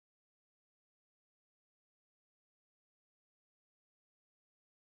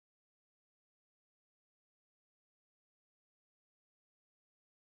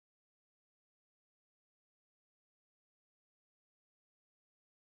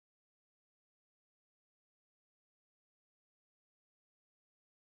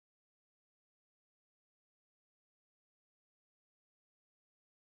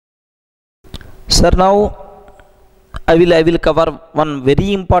Sir, now I will cover one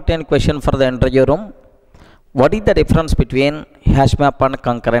very important question for the interview room. What is the difference between HashMap and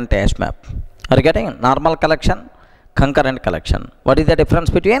concurrent HashMap? Are you getting normal collection, concurrent collection? What is the difference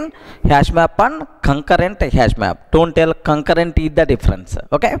between HashMap and concurrent HashMap? Don't tell concurrent is the difference.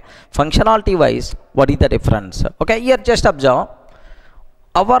 Okay, functionality wise, what is the difference? Okay, here just observe.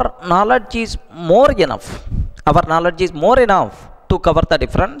 Our knowledge is more enough. Our knowledge is more enough to cover the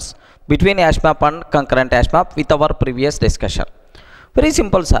difference between HashMap and concurrent HashMap with our previous discussion. Very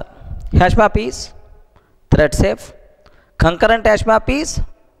simple, sir. HashMap is thread safe. Concurrent HashMap is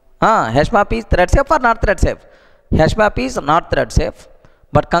thread safe or not thread safe? HashMap is not thread safe,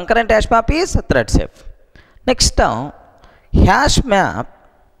 but concurrent HashMap is thread safe. Next, HashMap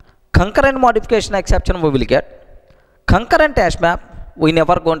concurrent modification exception we will get. Concurrent HashMap we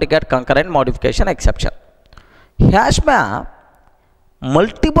never going to get concurrent modification exception. HashMap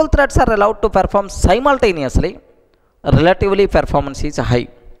multiple threads are allowed to perform simultaneously. Relatively performance is high.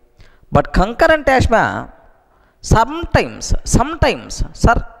 But concurrent HashMap sometimes,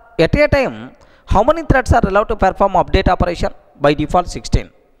 sir, at a time, how many threads are allowed to perform update operation? By default 16.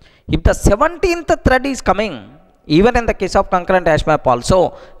 If the 17th thread is coming, even in the case of concurrent HashMap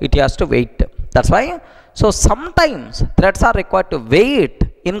also, it has to wait. That's why. So sometimes threads are required to wait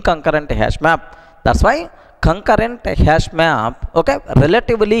in concurrent HashMap. That's why concurrent HashMap, okay,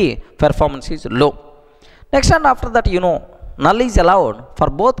 relatively performance is low. Next, and after that, null is allowed for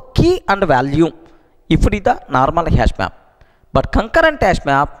both key and value if it is the normal HashMap. But concurrent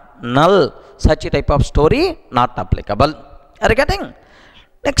HashMap, null, such a type of story not applicable. Are you getting?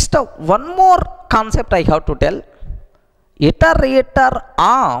 Next, one more concept I have to tell. Iterator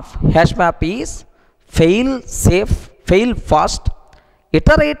of HashMap is fail safe, fail fast.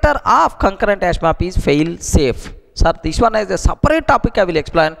 Iterator of concurrent HashMap is fail safe. Sir, this one is a separate topic I will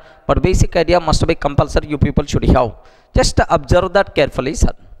explain, but basic idea must be compulsory, you people should have. Just observe that carefully,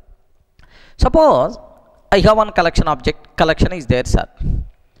 sir. Suppose I have one collection object, collection is there, sir.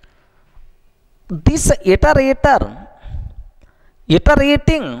 This iterator,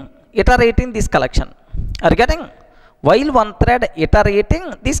 iterating this collection. Are you getting? While one thread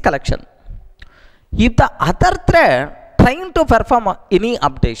iterating this collection. If the other thread trying to perform any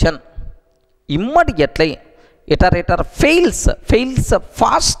updation, immediately iterator fails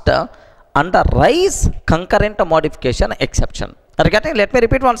fast under rise concurrent modification exception. Are you getting? Let me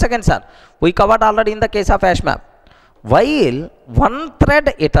repeat once again, sir. We covered already in the case of HashMap. While one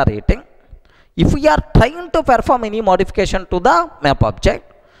thread iterating, if we are trying to perform any modification to the map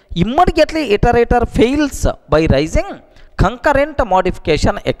object, immediately iterator fails by raising concurrent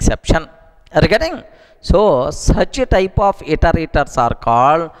modification exception. Are you getting? So such a type of iterators are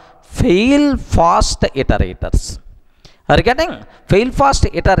called fail fast iterators. Are you getting? Fail fast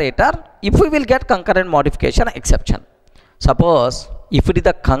iterator if we will get concurrent modification exception. Suppose if it is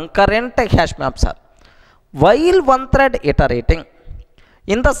the concurrent HashMap, sir, while one thread iterating,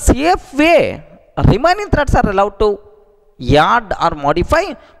 in the safe way, remaining threads are allowed to add or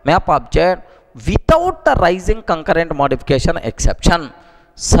modify map object without the rising concurrent modification exception.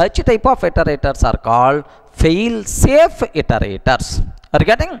 Such type of iterators are called fail safe iterators. Are you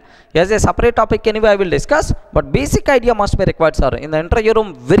getting? As a separate topic anyway I will discuss, but basic idea must be required, sir. In the interview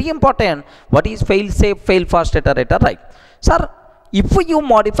room, very important, what is fail safe, fail fast iterator, right? Sir, if you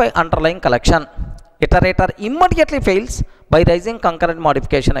modify underlying collection, iterator immediately fails by raising concurrent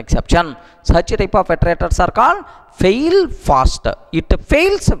modification exception. Such type of iterators are called fail fast. It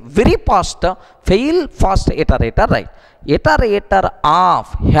fails very fast, fail fast iterator, right? Iterator of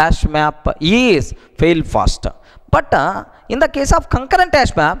HashMap is fail fast. But in the case of concurrent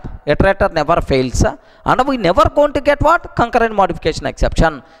HashMap, iterator never fails, and we never going to get what? Concurrent modification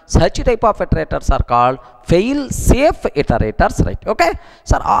exception. Such type of iterators are called fail safe iterators, right? Okay,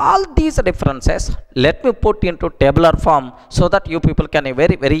 sir, all these differences let me put into tabular form so that you people can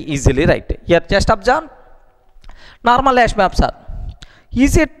very easily write. Here just observe. Normal HashMap, sir.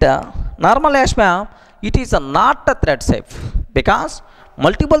 Is it normal HashMap? It is not a thread safe because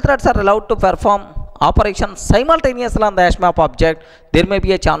multiple threads are allowed to perform operations simultaneously on the HashMap object. There may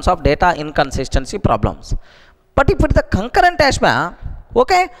be a chance of data inconsistency problems. But if it is a concurrent HashMap,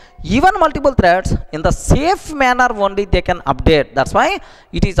 okay, even multiple threads in the safe manner only they can update. That's why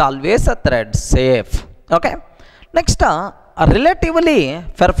it is always a thread safe. Okay. Next, relatively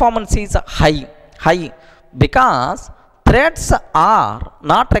performance is high because threads are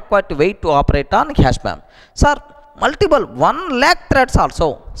not required to wait to operate on HashMap. Sir, multiple 1 lakh threads also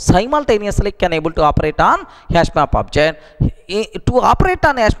simultaneously can able to operate on HashMap object. To operate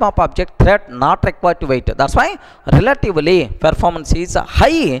on HashMap object, thread not required to wait. That's why relatively performance is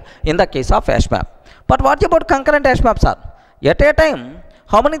high in the case of HashMap. But what about concurrent HashMap, sir? At a time,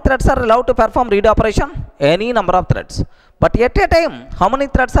 how many threads are allowed to perform read operation? Any number of threads. But at a time, how many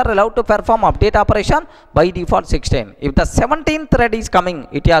threads are allowed to perform update operation? By default 16. If the 17th thread is coming,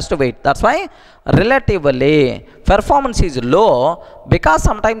 it has to wait. That's why relatively performance is low, because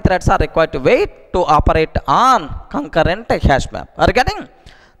sometimes threads are required to wait to operate on concurrent HashMap. Are you getting?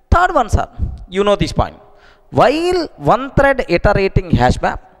 Third one, sir. You know this point. While one thread iterating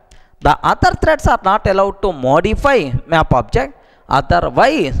HashMap, the other threads are not allowed to modify map object.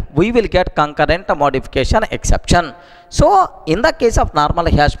 Otherwise, we will get concurrent modification exception. So, in the case of normal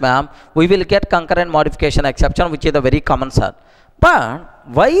HashMap, we will get concurrent modification exception, which is a very common, sir. But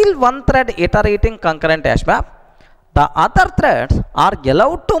while one thread iterating concurrent HashMap, the other threads are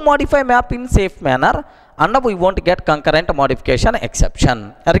allowed to modify map in safe manner, and we won't get concurrent modification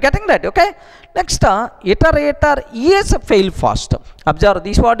exception. Are you getting that? Okay. Next, iterator is fail fast. Observe,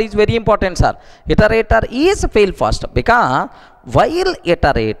 this word is very important, sir. Iterator is fail fast, because while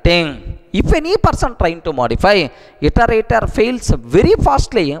iterating, if any person trying to modify, iterator fails very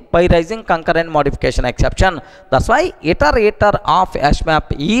fastly by raising concurrent modification exception. That's why iterator of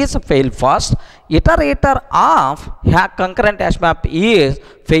HashMap is fail fast. Iterator of concurrent HashMap is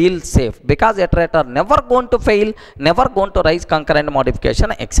fail safe, because iterator never going to fail, never going to raise concurrent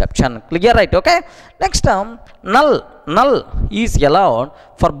modification exception. Clear, right? Okay. Next, null is allowed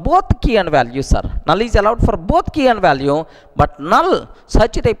for both key and value, sir. Null is allowed for both key and value, but null,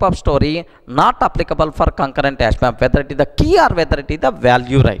 such type of story, not applicable for concurrent HashMap, whether it is the key or whether it is the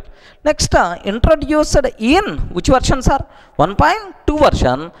value, right? Next, introduced in which version, sir? 1.2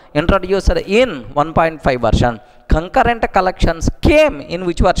 version, introduced in 1.5 version. Concurrent collections came in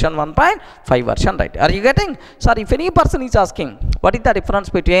which version? 1.5 version, right? Are you getting? Sir, if any person is asking what is the difference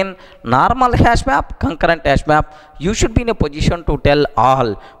between normal HashMap, concurrent HashMap, you should be in a position to tell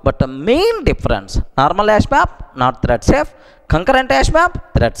all. But the main difference, normal HashMap, not thread safe. Concurrent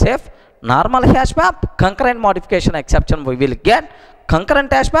HashMap, thread safe. Normal HashMap, concurrent modification exception we will get.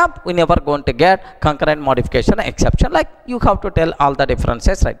 Concurrent HashMap, we never going to get concurrent modification exception. Like, you have to tell all the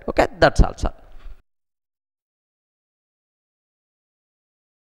differences, right? Okay, that's all, sir.